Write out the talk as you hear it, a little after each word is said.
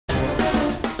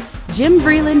Jim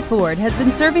Vreeland Ford has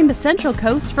been serving the Central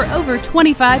Coast for over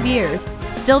 25 years.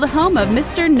 Still the home of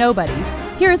Mr. Nobody.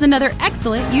 Here is another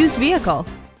excellent used vehicle.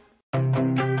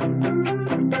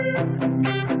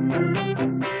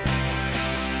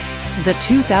 The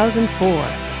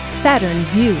 2004 Saturn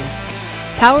Vue.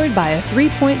 Powered by a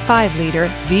 3.5-liter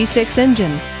V6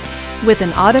 engine with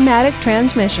an automatic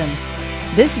transmission,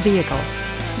 this vehicle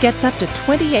gets up to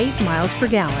 28 miles per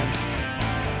gallon.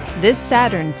 This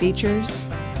Saturn features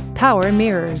power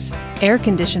mirrors, air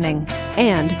conditioning,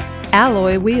 and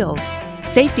alloy wheels.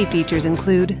 Safety features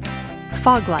include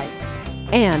fog lights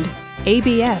and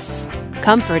ABS.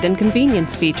 Comfort and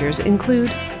convenience features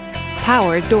include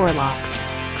power door locks,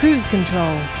 cruise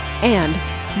control, and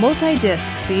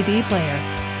multi-disc CD player.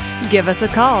 Give us a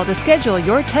call to schedule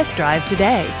your test drive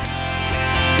today.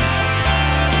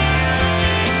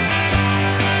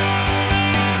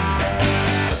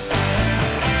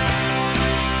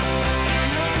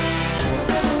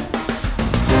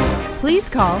 Please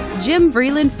call Jim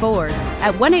Vreeland Ford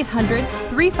at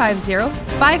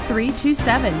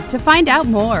 1-800-350-5327 to find out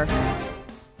more.